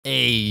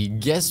Hey,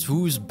 guess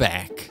who's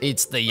back?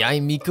 It's the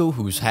Yaimiko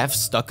who's half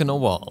stuck in a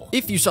wall.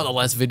 If you saw the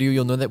last video,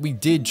 you'll know that we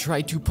did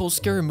try to pull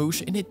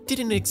Scaramouche and it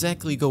didn't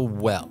exactly go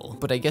well.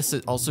 But I guess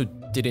it also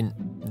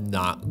didn't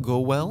not go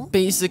well.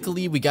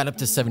 Basically, we got up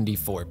to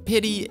 74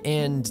 pity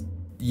and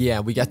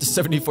yeah, we got to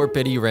 74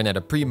 pity, ran out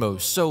of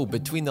primos. So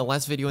between the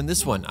last video and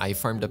this one, I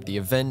farmed up the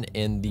event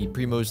and the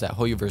primos that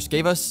Hoyoverse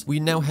gave us. We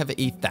now have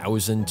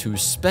 1,000 to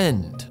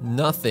spend.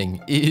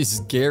 Nothing is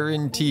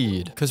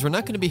guaranteed because we're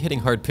not going to be hitting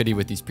hard pity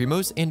with these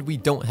primos and we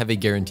don't have a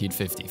guaranteed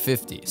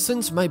 50-50.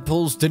 Since my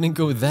pulls didn't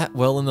go that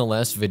well in the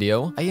last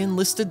video, I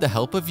enlisted the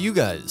help of you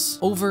guys.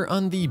 Over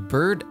on the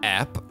Bird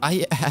app,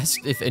 I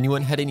asked if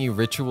anyone had any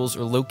rituals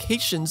or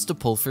locations to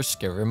pull for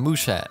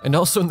Scaramouche at. And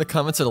also in the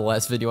comments of the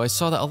last video, I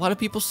saw that a lot of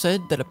people said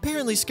that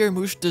apparently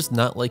Scaramouche does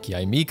not like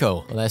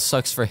Yaimiko. Well, that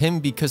sucks for him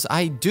because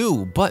I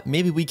do, but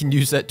maybe we can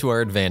use that to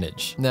our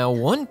advantage. Now,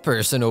 one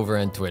person over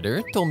on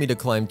Twitter told me to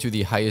climb to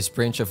the highest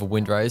branch of a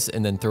Windrise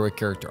and then throw a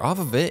character off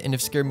of it, and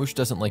if Scaramouche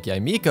doesn't like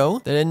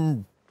Yaimiko,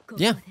 then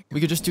yeah, we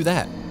could just do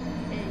that.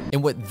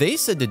 And what they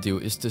said to do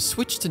is to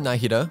switch to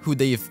Nahida, who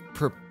they've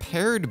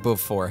prepared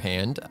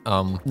beforehand.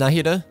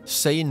 Nahida,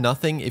 say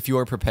nothing if you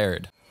are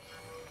prepared.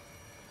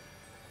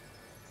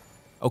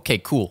 Okay,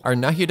 cool. Our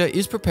Nahida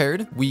is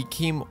prepared. We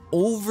came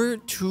over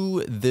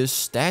to the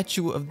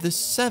statue of the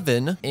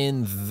 7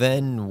 and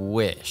then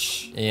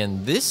wish.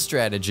 And this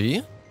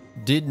strategy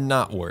did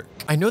not work.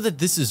 I know that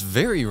this is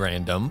very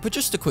random, but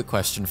just a quick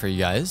question for you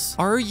guys.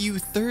 Are you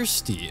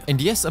thirsty? And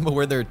yes, I'm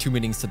aware there are two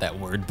meanings to that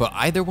word, but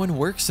either one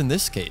works in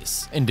this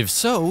case. And if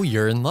so,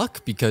 you're in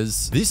luck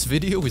because this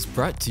video is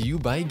brought to you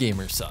by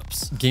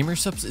Gamersupps.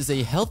 Gamersupps is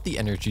a healthy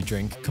energy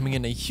drink coming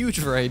in a huge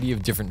variety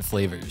of different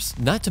flavors.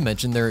 Not to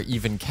mention there are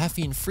even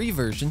caffeine-free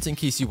versions in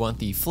case you want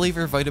the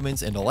flavor,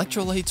 vitamins, and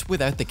electrolytes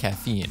without the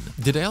caffeine.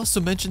 Did I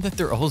also mention that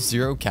they're all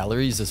 0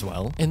 calories as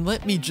well? And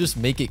let me just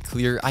make it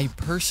clear, I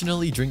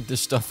personally drink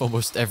this stuff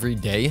almost every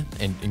day,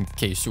 and in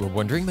case you were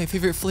wondering, my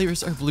favorite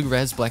flavors are blue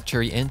raz, black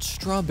cherry, and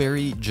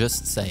strawberry,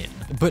 just saying.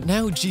 But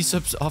now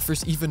Gsupps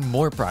offers even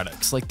more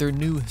products, like their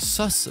new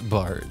Sus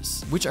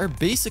bars, which are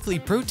basically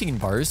protein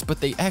bars,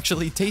 but they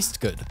actually taste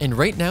good. And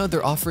right now,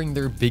 they're offering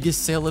their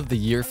biggest sale of the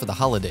year for the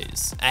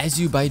holidays. As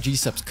you buy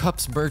Gsupps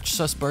cups, merch,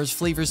 Sus bars,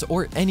 flavors,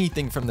 or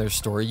anything from their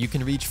store, you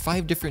can reach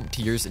 5 different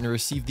tiers and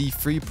receive the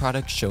free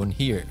products shown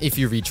here. If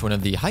you reach one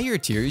of the higher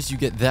tiers, you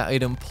get that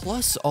item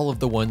plus all of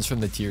the ones from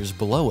the tiers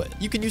below it.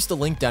 You can use the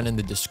link down in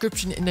the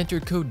description and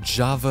enter code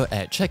JAVA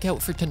at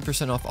checkout for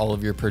 10% off all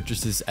of your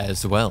purchases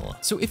as well.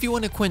 So if you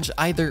want to quench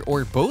either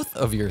or both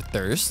of your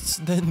thirsts,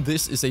 then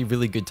this is a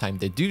really good time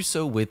to do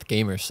so with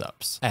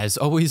Gamersupps. As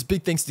always,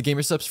 big thanks to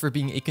Gamersupps for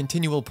being a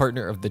continual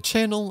partner of the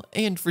channel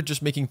and for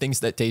just making things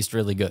that taste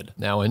really good.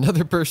 Now,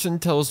 another person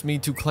tells me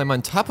to climb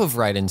on top of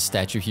Raiden's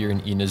statue here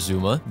in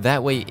Inazuma.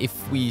 That way,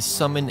 if we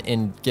summon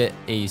and get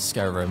a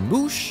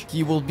Scaramouche,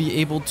 he will be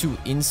able to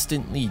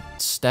instantly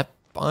step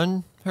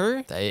on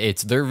her?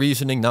 It's their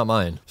reasoning, not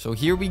mine. So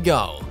here we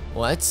go.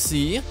 Let's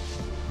see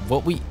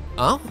what we...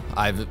 Oh,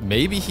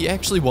 maybe he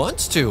actually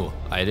wants to.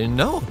 I didn't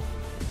know.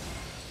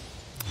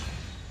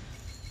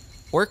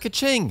 Or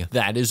Kaching.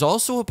 That is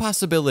also a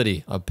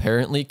possibility.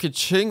 Apparently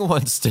Kaching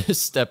wants to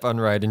step on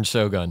Raiden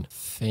Shogun.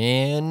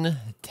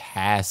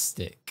 Fantastic.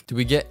 Do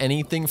we get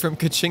anything from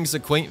Kaching's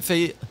Acquaint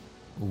Fate?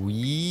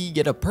 We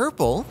get a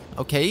purple.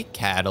 Okay,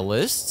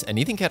 Catalyst.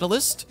 Anything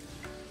Catalyst?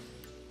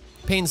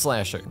 Pain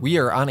Slasher. We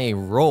are on a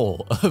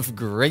roll of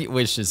great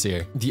wishes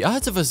here. The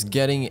odds of us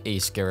getting a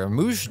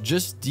Scaramouche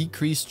just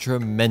decreased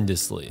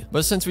tremendously.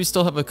 But since we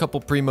still have a couple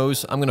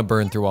primos, I'm gonna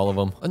burn through all of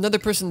them. Another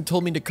person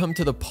told me to come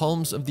to the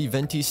palms of the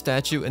Venti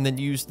statue and then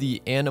use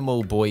the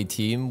Animo Boy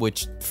team,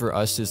 which for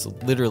us is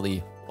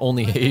literally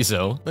only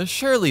Hazo. But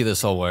surely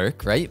this will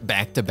work, right?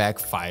 Back-to-back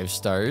 5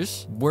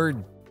 stars. We're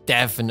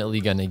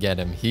definitely gonna get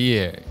him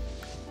here.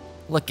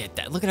 Look at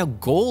that. Look at how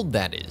gold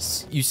that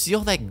is. You see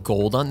all that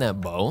gold on that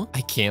bow?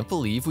 I can't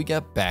believe we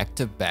got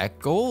back-to-back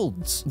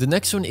golds. The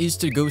next one is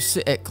to go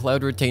sit at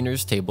Cloud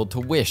Retainer's table to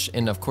wish.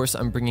 And of course,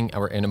 I'm bringing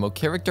our Animo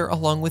character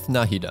along with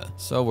Nahida.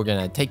 So we're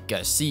gonna take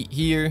a seat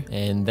here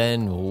and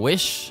then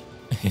wish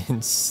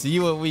and see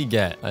what we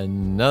get.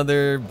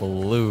 Another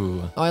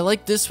blue. Oh, I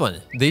like this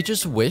one. They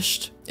just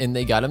wished and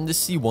they got him to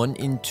see 1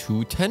 in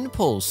 2 10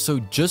 pulls. So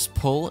just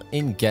pull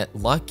and get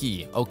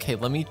lucky. Okay,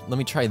 let me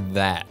try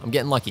that. I'm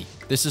getting lucky.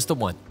 This is the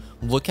one.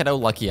 Look at how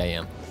lucky I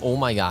am. Oh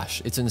my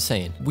gosh, it's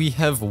insane. We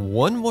have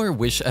 1 more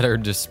wish at our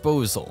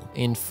disposal.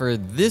 And for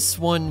this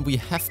one, we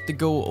have to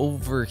go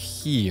over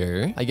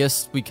here. I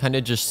guess we kind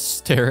of just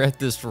stare at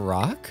this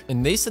rock.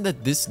 And they said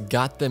that this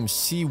got them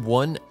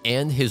C1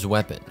 and his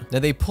weapon. Now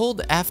they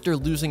pulled after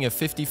losing a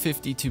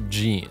 50-50 to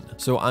Jean.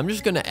 So I'm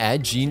just gonna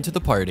add Jean to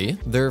the party.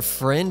 Their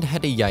friend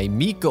had a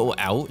Yaimiko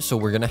out, so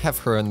we're gonna have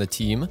her on the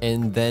team.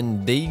 And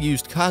then they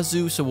used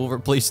Kazu, so we'll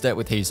replace that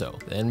with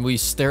Hazo. Then we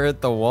stare at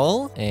the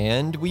wall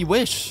and we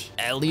wish.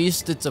 At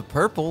least it's a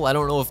purple. I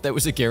don't know if that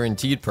was a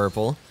guaranteed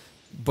purple,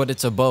 but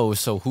it's a bow,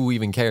 so who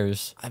even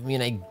cares? I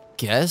mean, I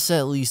guess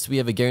at least we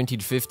have a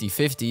guaranteed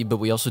 50-50, but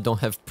we also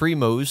don't have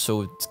primos,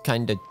 so it's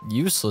kind of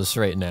useless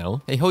right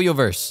now. Hey,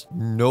 Hoyoverse,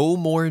 no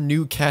more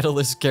new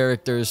Catalyst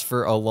characters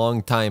for a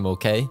long time,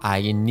 okay?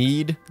 I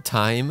need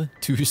time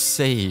to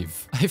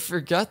save. I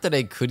forgot that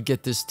I could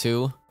get this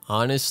too.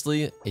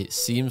 Honestly, it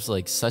seems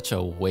like such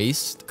a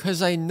waste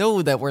because I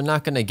know that we're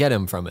not going to get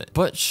him from it.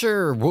 But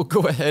sure, we'll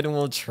go ahead and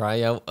we'll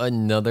try out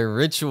another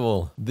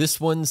ritual.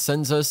 This one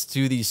sends us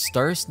to the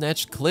Star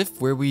Snatch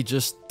Cliff where we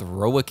just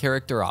throw a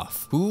character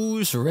off.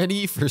 Who's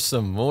ready for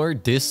some more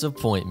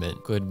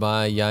disappointment?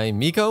 Goodbye, Yai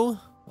Miko.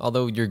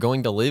 Although you're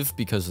going to live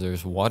because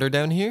there's water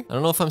down here. I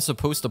don't know if I'm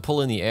supposed to pull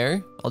in the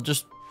air. I'll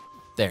just...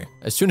 there.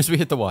 As soon as we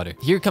hit the water.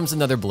 Here comes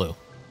another blue.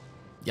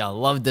 Y'all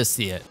love to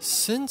see it.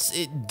 Since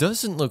it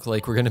doesn't look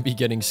like we're gonna be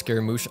getting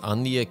Scaramouche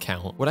on the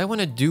account, what I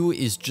wanna do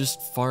is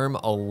just farm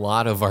a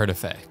lot of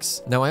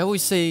artifacts. Now, I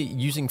always say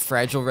using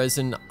fragile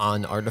resin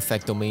on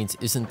artifact domains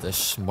isn't the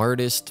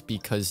smartest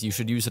because you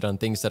should use it on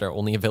things that are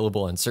only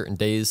available on certain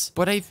days,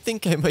 but I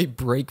think I might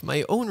break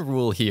my own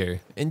rule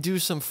here and do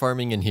some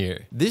farming in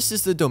here. This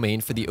is the domain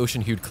for the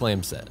ocean-hued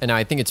clam set. And now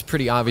I think it's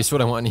pretty obvious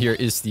what I want here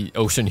is the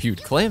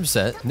ocean-hued clam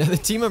set. Now, the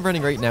team I'm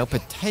running right now,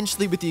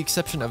 potentially with the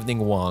exception of Ning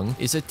Wang,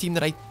 is a team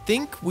that I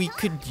think we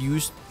could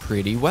use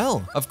pretty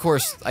well. Of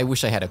course, I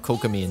wish I had a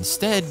Kokomi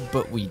instead,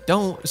 but we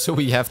don't, so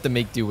we have to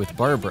make do with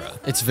Barbara.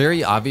 It's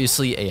very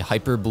obviously a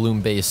Hyper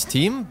Bloom based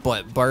team,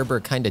 but Barbara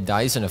kind of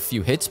dies in a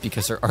few hits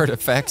because her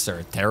artifacts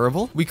are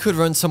terrible. We could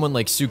run someone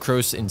like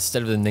Sucrose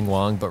instead of the Ning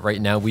Wang, but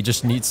right now we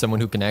just need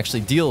someone who can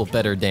actually deal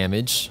better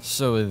damage,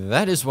 so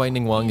that is why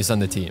Ning Wang is on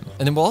the team.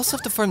 And then we'll also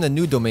have to farm the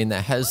new domain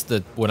that has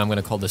the, what I'm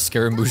going to call the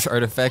Scaramouche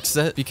artifact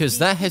set, because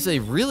that has a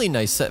really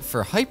nice set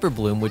for Hyper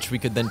Bloom, which we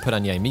could then put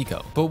on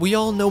Yaimiko. But we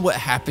all know what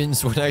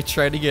happens when I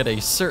try to get a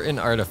certain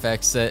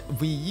artifact set.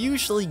 We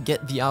usually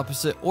get the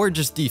opposite or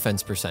just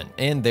defense percent,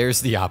 and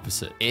there's the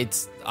opposite.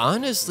 It's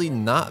honestly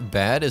not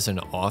bad as an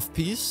off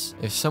piece.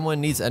 If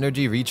someone needs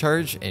energy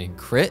recharge and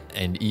crit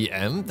and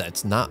EM,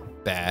 that's not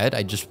bad.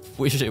 I just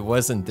wish it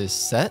wasn't this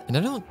set. And I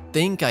don't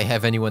think I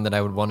have anyone that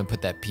I would want to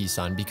put that piece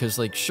on because,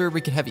 like, sure,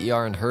 we could have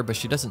ER on her, but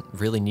she doesn't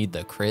really need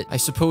the crit. I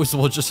suppose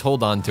we'll just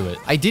hold on to it.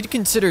 I did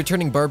consider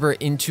turning Barbara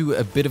into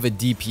a bit of a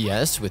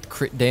DPS with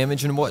crit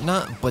damage and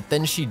whatnot, but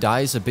then she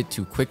dies a bit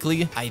too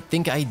quickly. I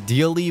think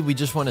ideally we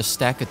just want to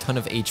stack a ton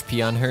of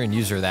HP on her and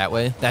use her that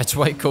way. That's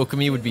why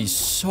Kokomi would be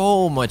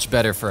so much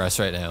better for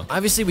us right now.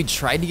 Obviously, we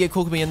tried to get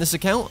Kokomi on this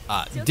account.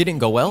 Didn't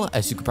go well,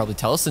 as you could probably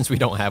tell since we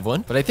don't have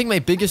one. But I think my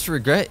biggest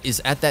regret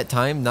is at that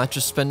time not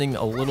just spending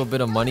a little bit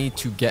of money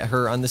to get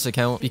her on this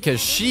account, because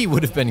she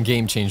would have been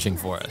game-changing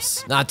for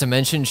us. Not to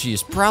mention, she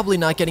is probably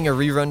not getting a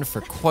rerun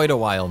for quite a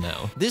while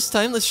now. This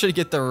time, let's try to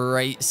get the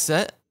right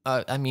set.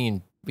 I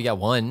mean, we got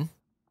one.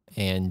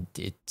 And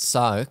it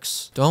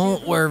sucks.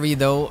 Don't worry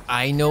though,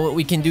 I know what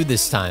we can do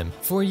this time.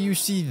 For you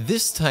see,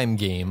 this time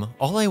game,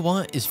 all I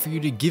want is for you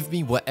to give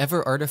me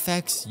whatever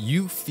artifacts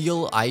you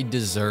feel I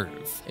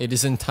deserve. It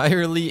is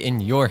entirely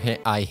in your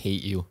hands. I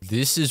hate you.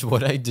 This is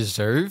what I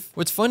deserve?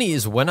 What's funny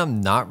is when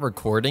I'm not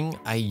recording,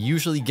 I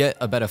usually get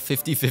about a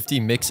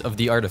 50-50 mix of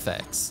the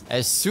artifacts.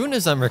 As soon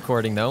as I'm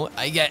recording though,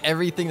 I get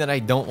everything that I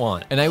don't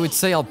want. And I would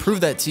say I'll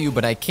prove that to you,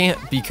 but I can't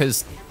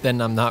because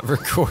then I'm not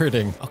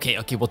recording. Okay,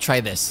 we'll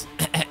try this.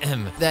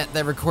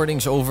 That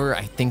recording's over.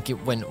 I think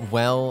it went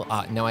well.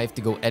 Now I have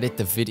to go edit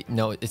the video.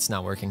 No, it's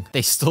not working.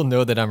 They still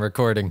know that I'm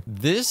recording.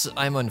 This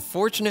I'm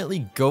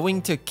unfortunately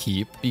going to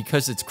keep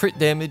because it's crit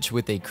damage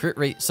with a crit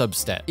rate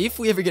substat. If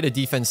we ever get a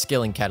defense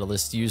scaling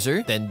catalyst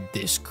user, then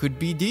this could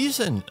be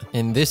decent.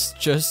 And this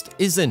just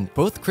isn't.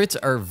 Both crits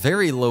are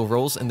very low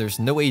rolls and there's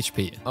no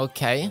HP.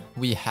 Okay,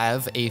 we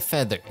have a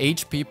feather.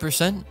 HP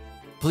percent,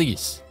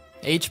 please.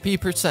 HP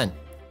percent.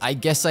 I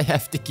guess I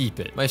have to keep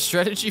it. My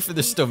strategy for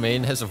this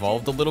domain has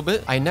evolved a little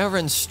bit. I now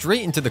run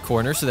straight into the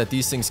corner so that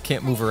these things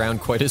can't move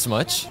around quite as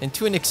much. And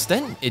to an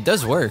extent, it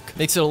does work.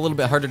 Makes it a little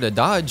bit harder to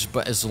dodge,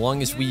 but as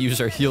long as we use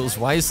our heals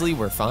wisely,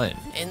 we're fine.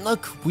 And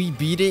look, we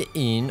beat it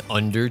in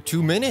under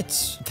 2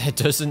 minutes. That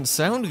doesn't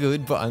sound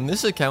good, but on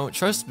this account,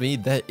 trust me,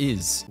 that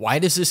is. Why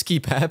does this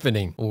keep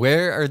happening?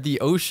 Where are the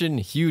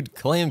ocean-hued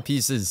clam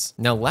pieces?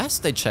 Now,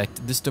 last I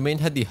checked, this domain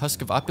had the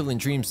Husk of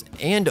Opulent Dreams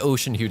and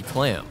ocean-hued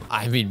clam.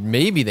 I mean,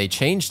 maybe they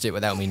changed it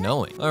without me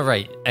knowing. All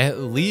right, at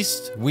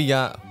least we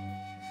got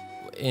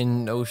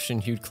an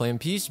ocean-hued clam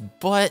piece,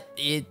 but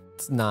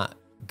it's not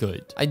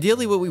good.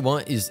 Ideally, what we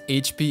want is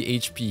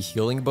HP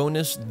healing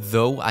bonus,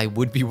 though I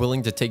would be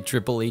willing to take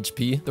triple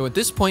HP. Though at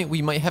this point,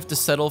 we might have to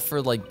settle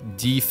for like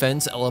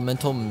defense,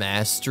 elemental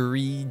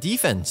mastery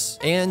defense.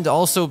 And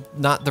also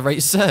not the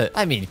right set.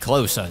 I mean,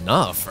 close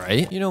enough,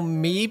 right? You know,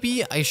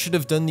 maybe I should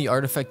have done the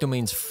artifact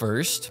domains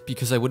first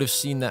because I would have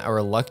seen that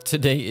our luck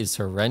today is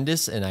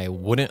horrendous and I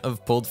wouldn't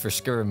have pulled for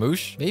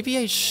Scaramouche. Maybe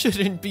I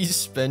shouldn't be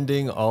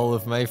spending all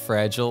of my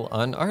fragile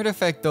on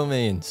artifact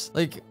domains.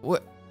 Like,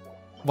 what?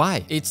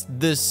 Why? It's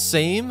the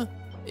same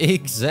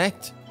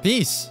exact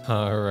piece.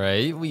 All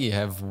right, we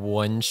have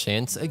one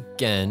chance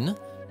again.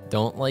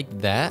 Don't like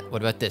that.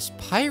 What about this?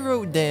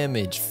 Pyro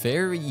damage,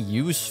 very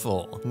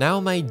useful. Now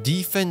my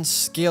defense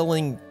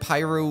scaling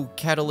pyro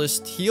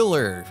catalyst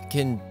healer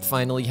can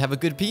finally have a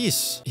good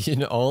piece.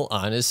 In all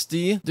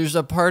honesty, there's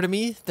a part of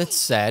me that's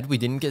sad we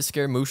didn't get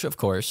Scaramouche, of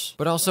course,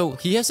 but also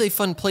he has a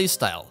fun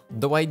playstyle,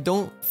 though I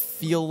don't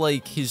feel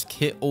like his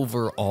kit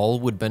overall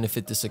would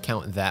benefit this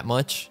account that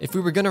much. If we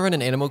were gonna run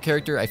an Animo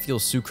character, I feel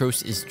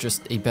Sucrose is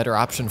just a better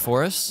option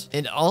for us.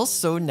 And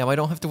also, now I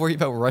don't have to worry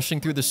about rushing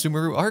through the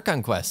Sumeru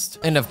Archon quest.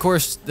 And of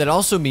course, that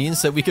also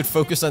means that we could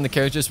focus on the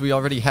characters we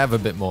already have a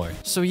bit more.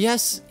 So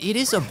yes, it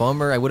is a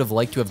bummer. I would have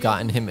liked to have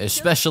gotten him,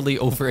 especially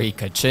over a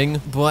Kaching,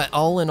 but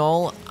all in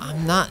all,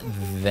 I'm not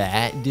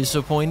that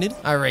disappointed.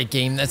 All right,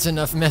 game, that's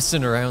enough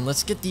messing around.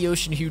 Let's get the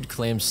Ocean Hued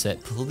Clam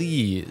set,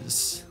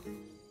 please.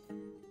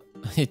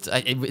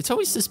 It's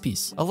always this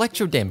piece.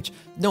 Electro damage.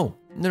 No.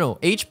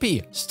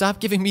 HP. Stop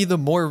giving me the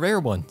more rare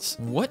ones.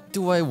 What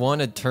do I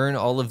want to turn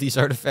all of these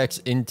artifacts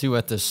into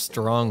at the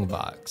strong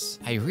box?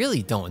 I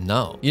really don't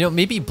know. You know,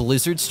 maybe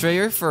Blizzard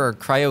Strayer for our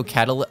cryo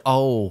catalyst.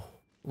 Oh.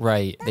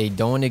 Right, they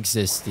don't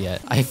exist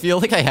yet. I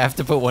feel like I have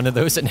to put one of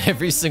those in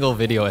every single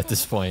video at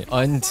this point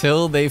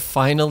until they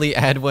finally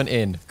add one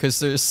in, because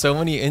there's so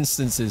many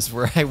instances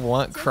where I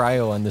want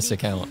cryo on this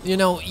account. You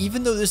know,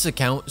 even though this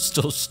account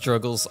still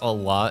struggles a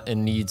lot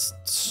and needs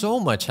so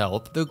much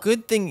help, the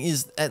good thing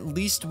is at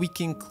least we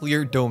can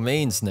clear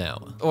domains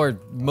now, or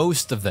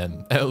most of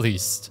them at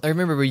least. I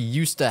remember we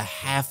used to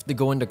have to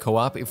go into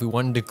co-op if we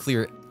wanted to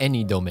clear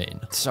any domain,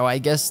 so I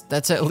guess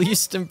that's at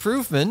least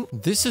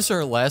improvement. This is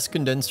our last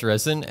condensed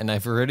resin, and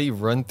I've already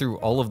run through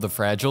all of the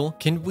fragile.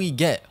 Can we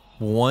get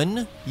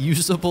one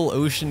usable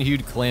Ocean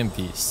Hued Clam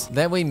piece?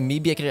 That way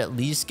maybe I could at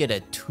least get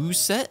a 2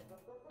 set?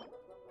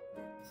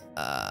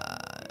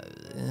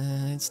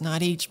 It's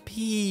not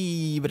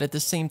HP, but at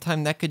the same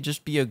time, that could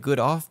just be a good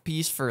off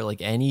piece for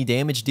like any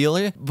damage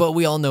dealer, but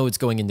we all know it's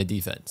going into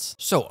defense.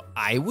 So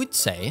I would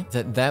say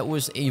that that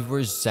was a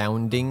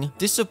resounding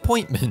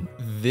disappointment.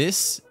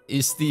 This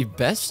is the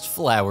best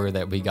flower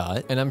that we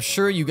got, and I'm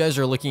sure you guys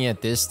are looking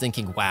at this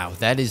thinking, wow,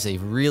 that is a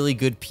really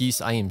good piece.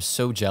 I am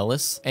so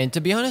jealous. And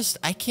to be honest,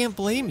 I can't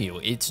blame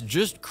you. It's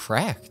just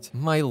cracked.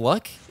 My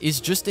luck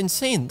is just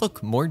insane.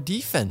 Look, more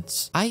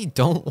defense. I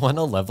don't want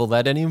to level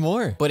that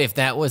anymore. But if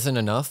that wasn't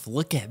enough,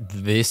 look at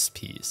this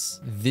piece.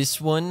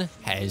 This one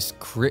has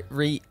crit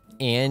rate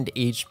and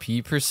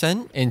HP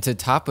percent, and to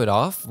top it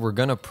off, we're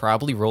gonna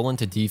probably roll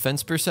into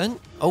defense percent.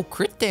 Oh,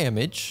 crit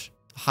damage.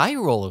 High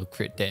roll of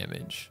crit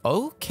damage.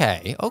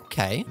 Okay.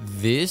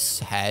 This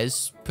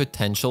has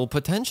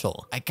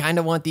potential. I kind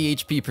of want the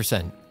HP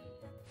percent.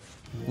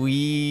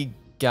 We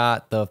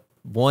got the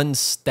one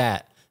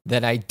stat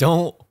that I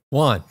don't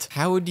want.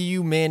 How do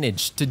you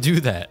manage to do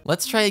that?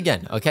 Let's try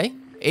again, okay?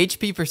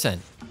 HP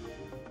percent.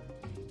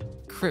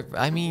 Crit,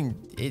 I mean,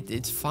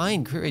 it's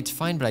fine. Crit rate's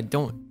fine, but I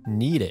don't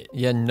need it.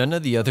 Yeah, none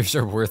of the others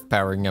are worth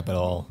powering up at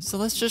all. So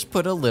let's just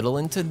put a little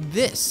into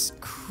this.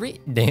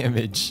 Crit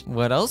damage.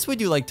 What else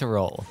would you like to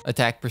roll?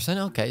 Attack percent?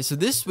 Okay, so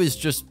this was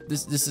just,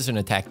 this is an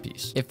attack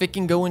piece. If it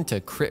can go into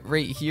crit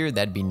rate here,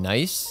 that'd be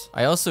nice.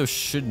 I also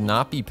should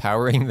not be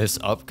powering this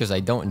up because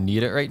I don't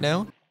need it right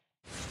now.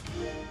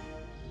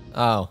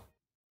 Oh.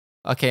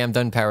 Okay, I'm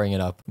done powering it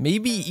up.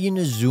 Maybe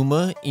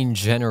Inazuma in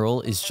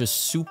general is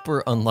just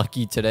super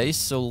unlucky today,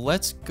 so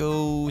let's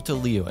go to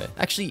Liyue.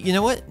 Actually, you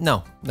know what?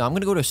 No, I'm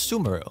gonna go to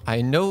Sumeru.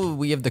 I know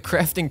we have the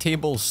crafting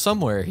table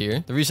somewhere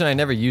here. The reason I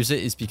never use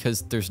it is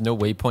because there's no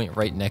waypoint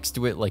right next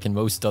to it like in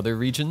most other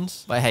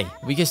regions. But hey,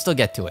 we can still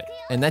get to it.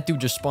 And that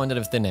dude just spawned out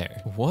of thin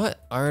air. What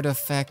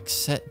artifact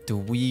set do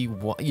we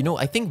want? You know,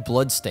 I think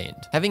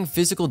Bloodstained. Having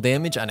physical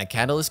damage on a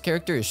Catalyst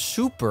character is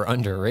super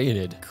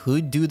underrated.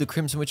 Could do the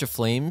Crimson Witch of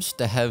Flames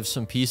to have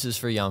some pieces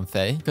for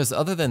Yanfei, because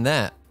other than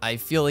that, I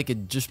feel like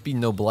it'd just be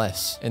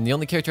Noblesse. And the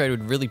only character I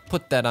would really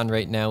put that on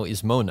right now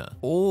is Mona.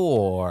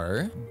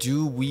 Or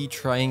do we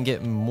try and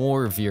get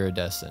more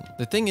Viridescent?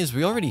 The thing is,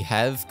 we already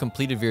have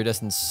completed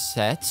Viridescent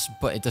sets,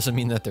 but it doesn't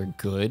mean that they're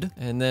good.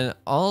 And then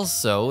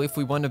also, if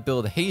we want to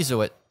build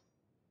Hazo at...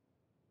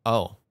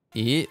 Oh,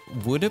 it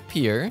would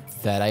appear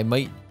that I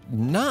might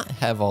not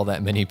have all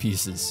that many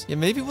pieces. Yeah,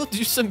 maybe we'll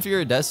do some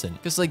Viridescent.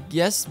 Because, like,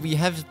 yes, we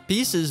have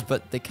pieces,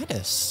 but they kind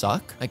of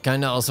suck. I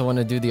kind of also want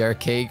to do the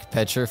Archaic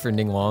Petra for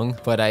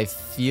Ningguang, but I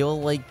feel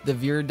like the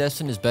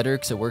Viridescent is better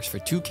because it works for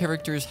 2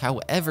 characters.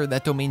 However,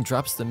 that domain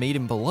drops the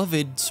Maiden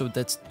Beloved, so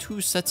that's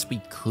 2 sets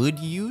we could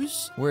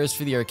use. Whereas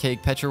for the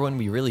Archaic Petra one,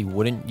 we really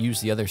wouldn't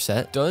use the other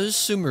set. Does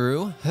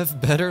Sumeru have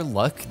better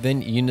luck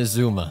than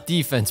Inazuma?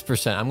 Defense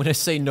percent. I'm going to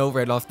say no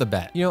right off the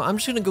bat. You know, I'm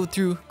just going to go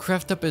through,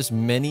 craft up as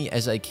many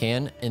as I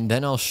can, and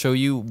then I'll show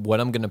you what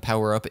I'm gonna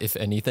power up, if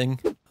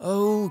anything.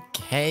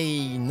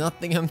 Okay,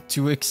 nothing I'm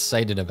too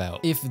excited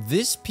about. If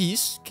this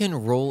piece can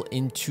roll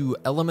into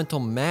Elemental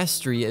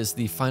Mastery as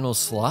the final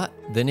slot,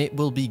 then it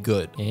will be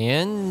good.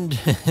 And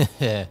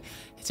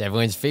it's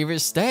everyone's favorite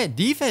stat,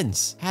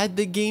 defense. Had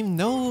the game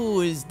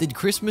knows, did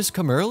Christmas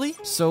come early?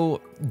 So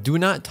do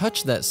not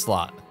touch that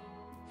slot.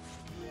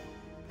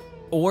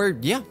 Or,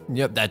 yeah,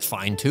 yep, that's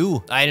fine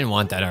too. I didn't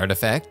want that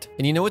artifact.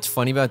 And you know what's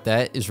funny about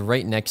that is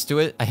right next to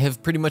it, I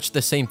have pretty much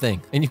the same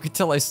thing. And you could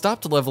tell I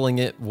stopped leveling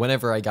it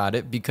whenever I got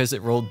it because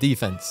it rolled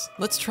defense.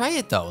 Let's try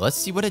it though. Let's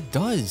see what it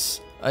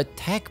does.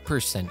 Attack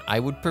percent. I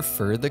would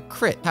prefer the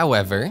crit.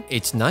 However,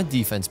 it's not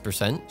defense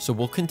percent, so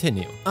we'll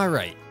continue. All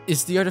right.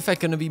 Is the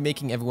artifact going to be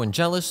making everyone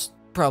jealous?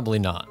 Probably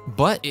not,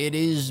 but it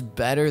is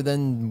better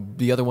than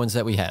the other ones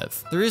that we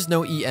have. There is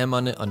no EM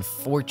on it,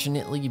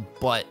 unfortunately,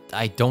 but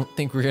I don't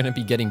think we're gonna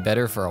be getting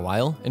better for a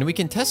while, and we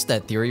can test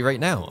that theory right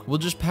now. We'll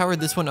just power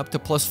this one up to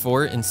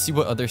 +4 and see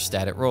what other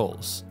stat it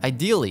rolls.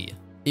 Ideally,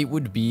 it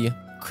would be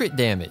crit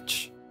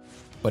damage,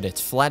 but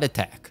it's flat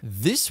attack.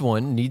 This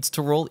one needs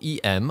to roll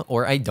EM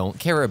or I don't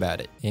care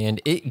about it,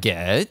 and it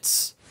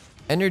gets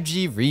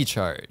energy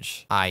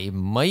recharge. I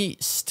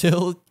might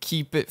still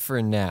keep it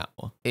for now.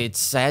 It's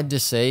sad to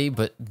say,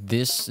 but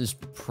this is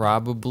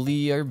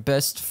probably our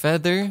best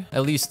feather.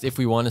 At least if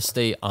we want to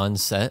stay on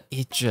set.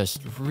 It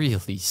just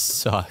really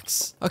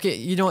sucks. Okay,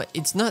 you know what?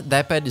 It's not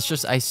that bad. It's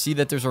just I see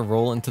that there's a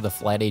roll into the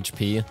flat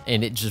HP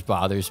and it just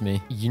bothers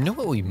me. You know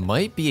what we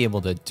might be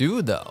able to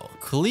do though?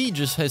 Klee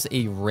just has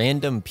a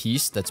random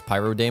piece that's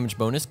pyro damage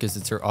bonus because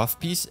it's her off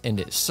piece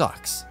and it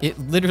sucks. It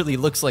literally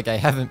looks like I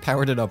haven't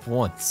powered it up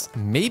once.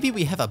 Maybe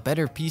we have a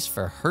better piece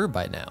for her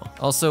by now.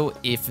 Also,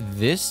 if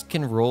this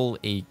can roll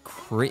a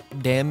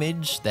crit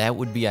damage, that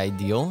would be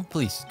ideal.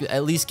 Please,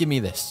 at least give me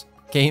this.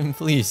 Game,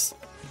 please.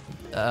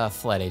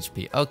 Flat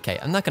HP. Okay,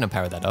 I'm not gonna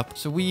power that up.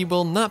 So we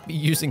will not be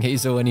using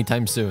Hazo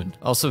anytime soon.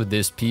 Also,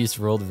 this piece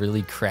rolled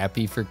really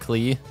crappy for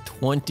Klee.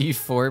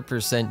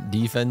 24%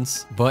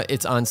 defense, but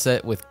it's on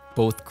set with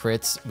both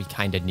crits. We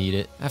kind of need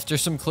it. After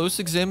some close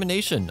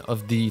examination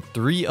of the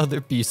 3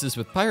 other pieces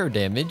with pyro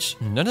damage,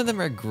 none of them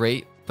are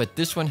great, but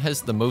this one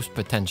has the most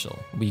potential.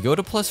 We go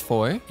to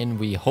 +4 and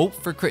we hope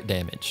for crit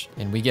damage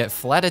and we get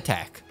flat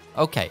attack.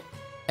 Okay,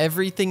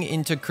 everything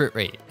into crit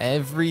rate.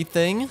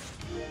 Everything.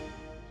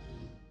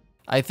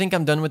 I think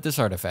I'm done with this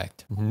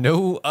artifact.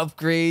 No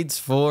upgrades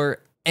for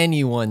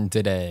anyone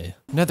today.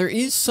 Now there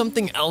is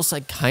something else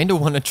I kind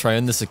of want to try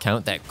on this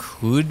account that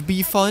could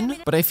be fun,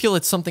 but I feel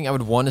it's something I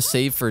would want to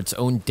save for its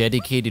own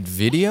dedicated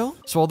video.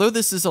 So although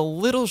this is a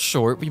little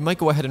short, we might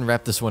go ahead and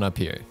wrap this one up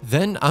here.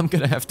 Then I'm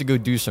gonna have to go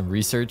do some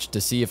research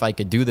to see if I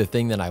could do the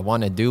thing that I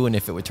want to do and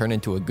if it would turn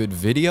into a good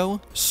video.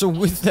 So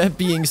with that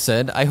being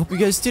said, I hope you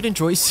guys did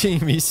enjoy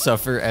seeing me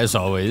suffer as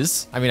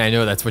always. I mean, I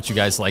know that's what you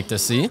guys like to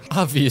see.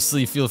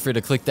 Obviously, feel free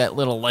to click that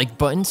little like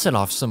button, set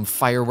off some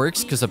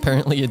fireworks, because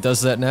apparently it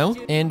does that now.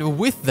 And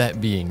with that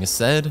being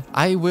said,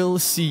 I will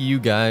see you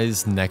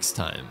guys next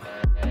time.